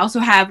 and then I also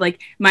have like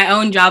my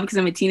own job because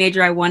I'm a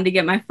teenager. I wanted to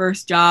get my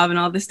first job and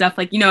all this stuff.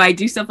 Like, you know, I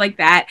do stuff like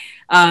that.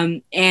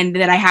 And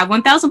that I have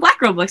 1,000 Black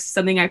Girl books,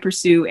 something I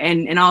pursue,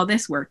 and all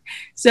this work.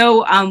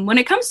 So when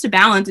it comes to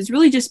balance, it's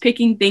really just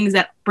picking things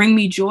that bring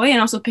me joy and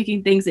also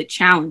picking things that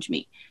challenge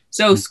me.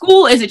 So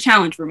school is a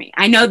challenge for me.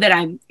 I know that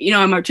I'm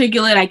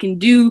articulate, I can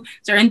do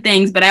certain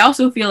things, but I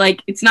also feel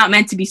like it's not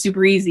meant to be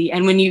super easy.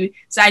 And when you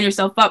sign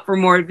yourself up for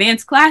more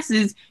advanced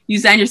classes, you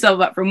sign yourself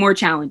up for more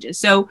challenges.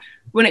 So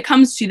when it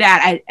comes to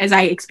that, as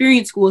I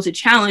experience school as a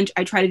challenge,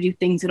 I try to do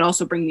things that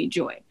also bring me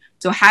joy.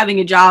 So having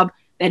a job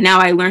that now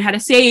I learn how to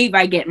save,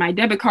 I get my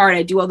debit card,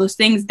 I do all those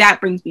things,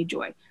 that brings me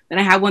joy. Then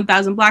I have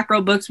 1,000 Black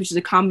Girl books, which is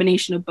a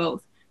combination of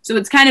both. So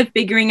it's kind of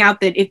figuring out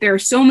that if there are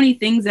so many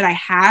things that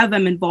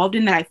I'm involved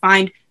in that I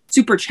find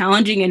super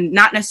challenging and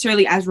not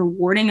necessarily as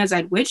rewarding as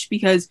I'd wish,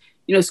 because,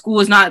 you know, school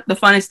is not the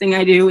funnest thing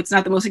I do. It's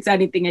not the most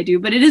exciting thing I do,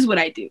 but it is what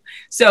I do.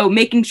 So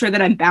making sure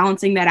that I'm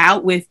balancing that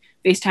out with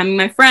FaceTiming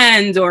my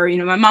friends, or, you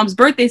know, my mom's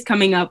birthday's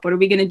coming up. What are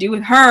we going to do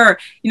with her?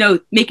 You know,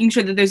 making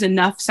sure that there's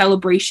enough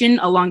celebration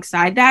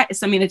alongside that is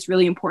something that's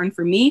really important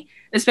for me,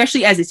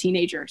 especially as a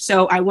teenager.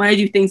 So I want to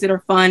do things that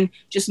are fun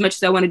just as much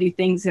as I want to do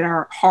things that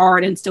are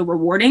hard and still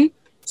rewarding.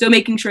 So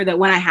making sure that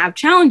when I have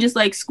challenges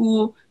like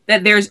school,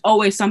 that there's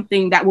always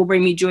something that will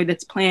bring me joy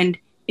that's planned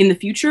in the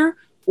future,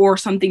 or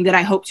something that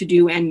I hope to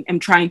do and am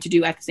trying to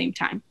do at the same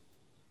time.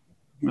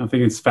 I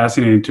think it's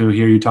fascinating to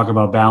hear you talk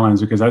about balance,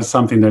 because that's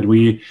something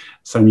that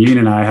Sun Yin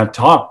and I have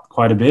talked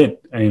quite a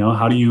bit. You know,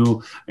 how do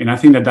you, and I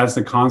think that that's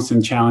the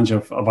constant challenge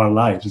of our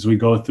lives as we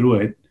go through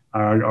it,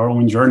 our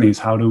own journeys.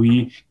 How do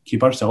we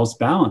keep ourselves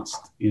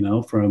balanced, you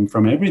know,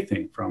 from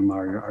everything, from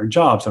our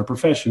jobs, our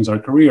professions, our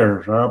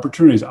careers, our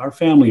opportunities, our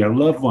family, our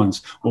loved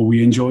ones, what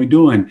we enjoy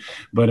doing.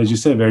 But as you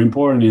said, very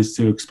important is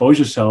to expose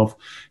yourself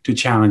to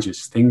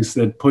challenges, things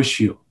that push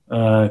you,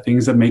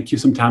 things that make you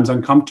sometimes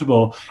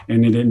uncomfortable,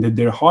 and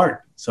they're hard.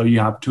 So you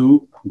have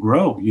to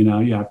grow, you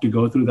know, you have to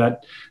go through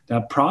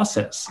that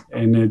process,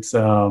 and it's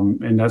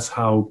and that's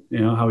how, you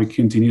know, how it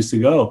continues to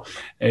go.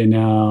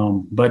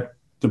 And but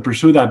to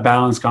pursue that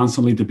balance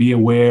constantly, to be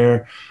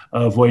aware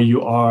of where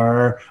you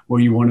are,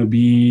 where you want to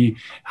be,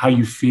 how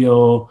you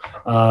feel.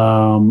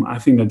 I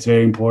think that's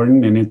very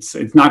important, and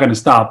it's not going to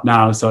stop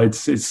now. So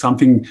it's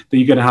something that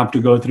you're going to have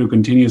to go through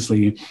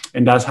continuously,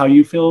 and that's how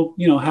you feel,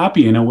 you know,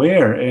 happy and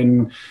aware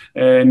and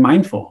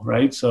mindful,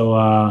 right? So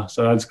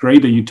that's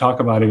great that you talk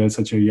about it at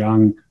such a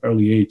young,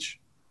 early age.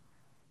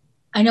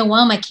 I know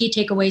one of my key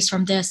takeaways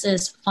from this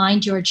is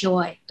find your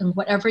joy in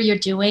whatever you're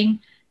doing.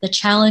 The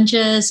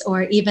challenges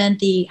or even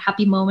the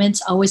happy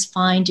moments, always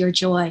find your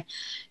joy.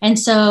 And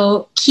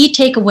so key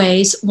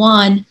takeaways,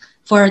 one,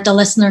 for the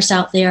listeners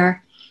out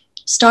there,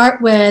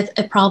 start with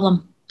a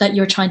problem that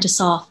you're trying to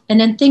solve. And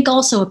then think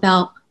also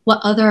about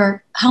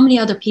how many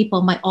other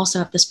people might also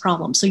have this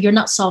problem. So you're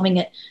not solving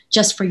it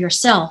just for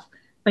yourself,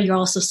 but you're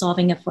also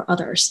solving it for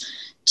others.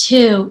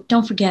 Two,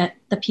 don't forget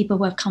the people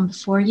who have come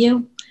before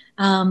you.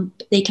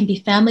 They can be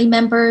family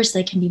members,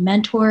 they can be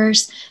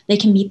mentors, they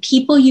can be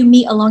people you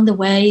meet along the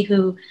way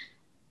who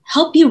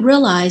help you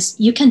realize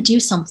you can do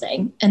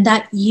something and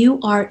that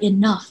you are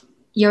enough.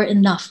 You're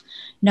enough.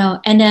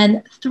 And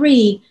then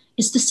three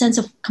is the sense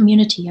of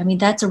community. I mean,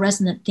 that's a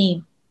resonant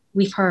theme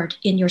we've heard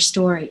in your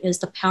story, is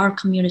the power of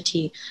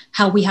community,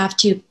 how we have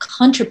to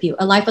contribute.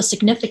 A life of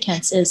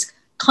significance is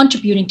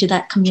contributing to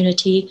that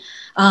community,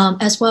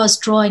 as well as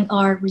drawing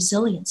our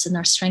resilience and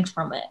our strength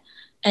from it.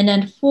 And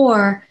then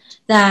four,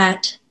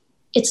 that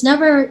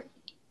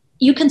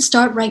you can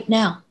start right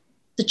now.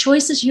 The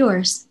choice is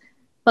yours,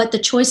 but the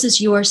choice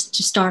is yours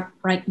to start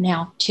right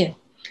now too.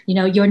 You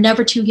know, you're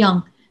never too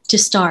young to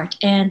start.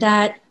 And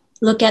that,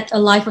 look at a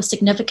life of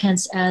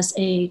significance as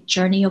a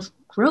journey of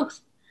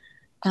growth.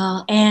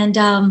 And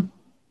then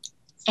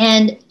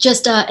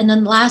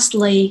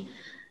lastly,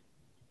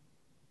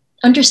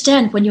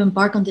 understand when you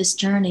embark on this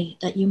journey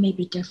that you may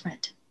be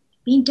different.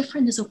 Being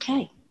different is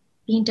okay.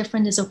 Being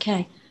different is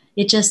okay.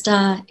 It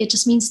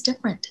just means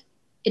different.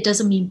 It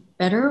doesn't mean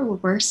better or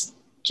worse,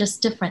 just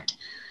different.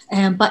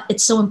 But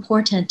it's so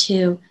important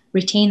to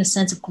retain a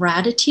sense of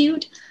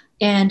gratitude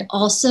and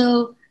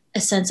also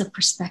a sense of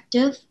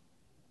perspective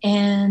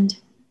and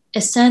a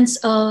sense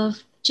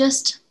of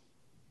just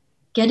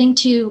getting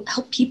to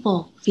help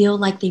people feel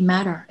like they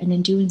matter. And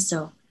in doing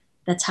so,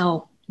 that's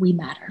how we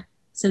matter.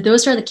 So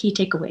those are the key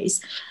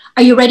takeaways.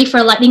 Are you ready for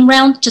a lightning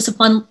round? Just a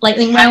fun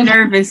lightning round? I'm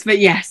nervous, but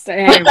yes. I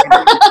am.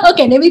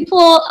 Okay, let me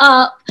pull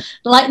up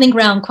lightning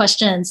round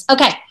questions.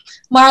 Okay,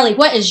 Marley,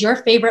 what is your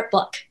favorite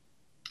book?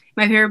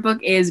 My favorite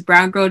book is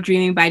Brown Girl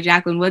Dreaming by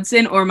Jacqueline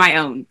Woodson, or my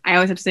own. I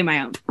always have to say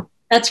my own.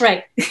 That's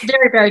right.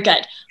 Very, very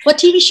good. What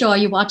TV show are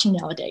you watching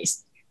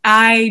nowadays?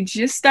 I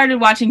just started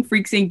watching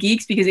Freaks and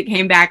Geeks because it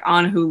came back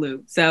on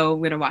Hulu. So I'm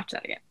going to watch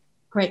that again.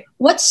 Great.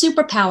 What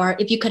superpower,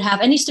 if you could have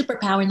any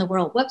superpower in the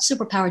world, what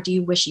superpower do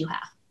you wish you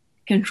have?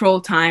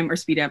 Control time or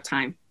speed up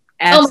time.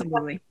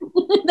 Absolutely.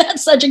 Oh,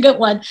 that's such a good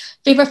one.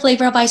 Favorite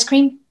flavor of ice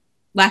cream?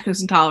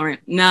 Lactose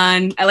intolerant.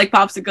 None. I like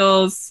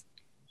popsicles.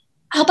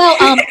 How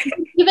about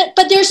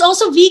but there's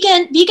also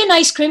vegan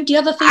ice cream. Do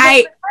you have a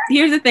favorite?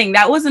 Here's the thing,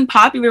 that wasn't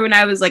popular when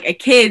I was like a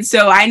kid,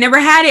 so I never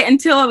had it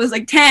until I was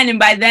like 10, and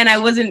by then I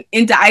wasn't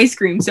into ice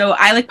cream, so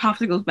I like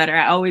popsicles better.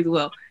 I always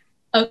will.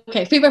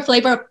 Okay, favorite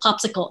flavor of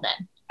popsicle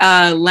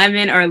then?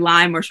 Lemon or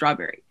lime or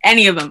strawberry.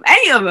 Any of them.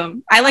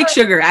 I like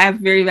sugar. I have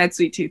very bad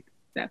sweet tooth.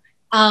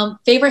 So.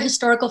 Favorite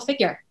historical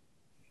figure?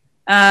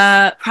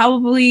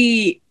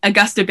 Probably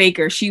Augusta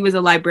Baker. She was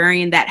a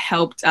librarian that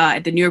helped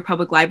at the New York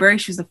Public Library.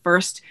 She was the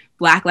first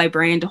Black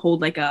librarian to hold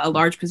like a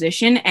large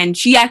position, and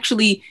she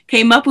actually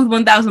came up with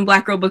 1,000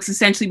 Black Girl books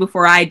essentially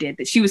before I did.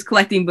 That she was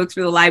collecting books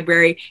for the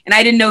library, and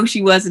I didn't know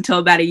she was until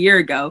about a year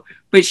ago.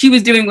 But she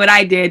was doing what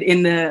I did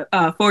in the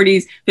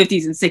 40s,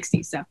 50s, and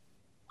 60s. So,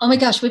 oh my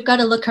gosh, we've got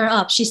to look her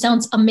up. She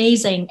sounds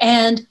amazing.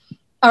 And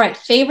all right,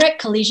 favorite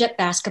collegiate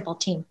basketball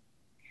team?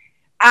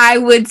 I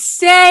would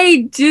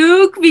say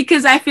Duke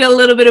because I feel a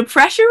little bit of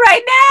pressure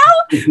right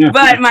now,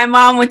 but my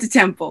mom went to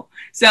Temple.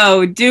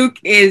 So Duke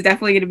is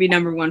definitely going to be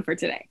number one for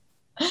today.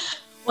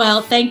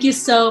 Well, thank you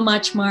so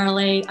much,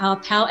 Marley,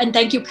 Pao. And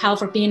thank you, Pao,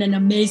 for being an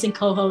amazing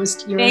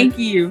co-host. Thank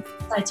you.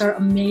 Insights are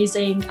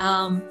amazing.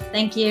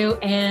 Thank you.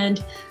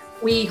 And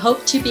we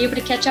hope to be able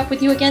to catch up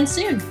with you again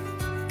soon.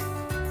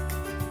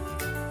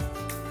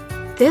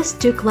 This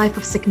Duke Life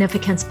of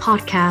Significance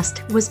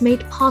podcast was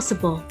made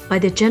possible by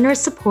the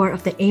generous support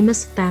of the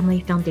Amos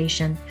Family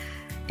Foundation.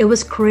 It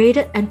was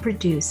created and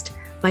produced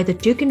by the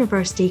Duke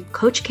University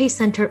Coach K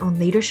Center on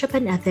Leadership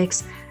and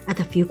Ethics at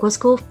the Fuqua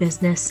School of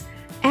Business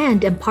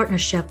and in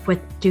partnership with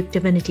Duke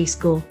Divinity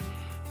School.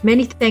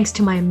 Many thanks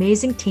to my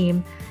amazing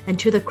team and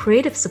to the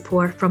creative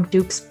support from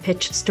Duke's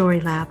Pitch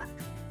Story Lab.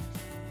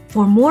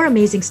 For more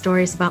amazing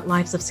stories about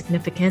lives of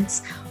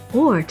significance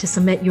or to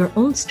submit your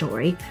own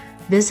story,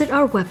 visit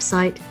our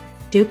website,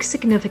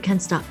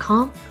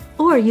 dukesignificance.com,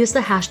 or use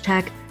the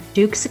hashtag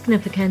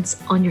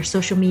DukeSignificance on your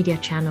social media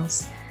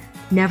channels.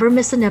 Never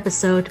miss an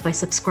episode by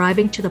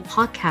subscribing to the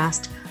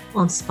podcast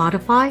on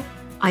Spotify,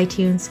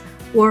 iTunes,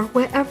 or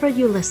wherever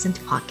you listen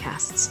to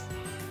podcasts.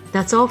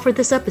 That's all for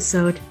this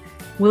episode.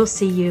 We'll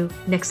see you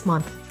next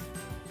month.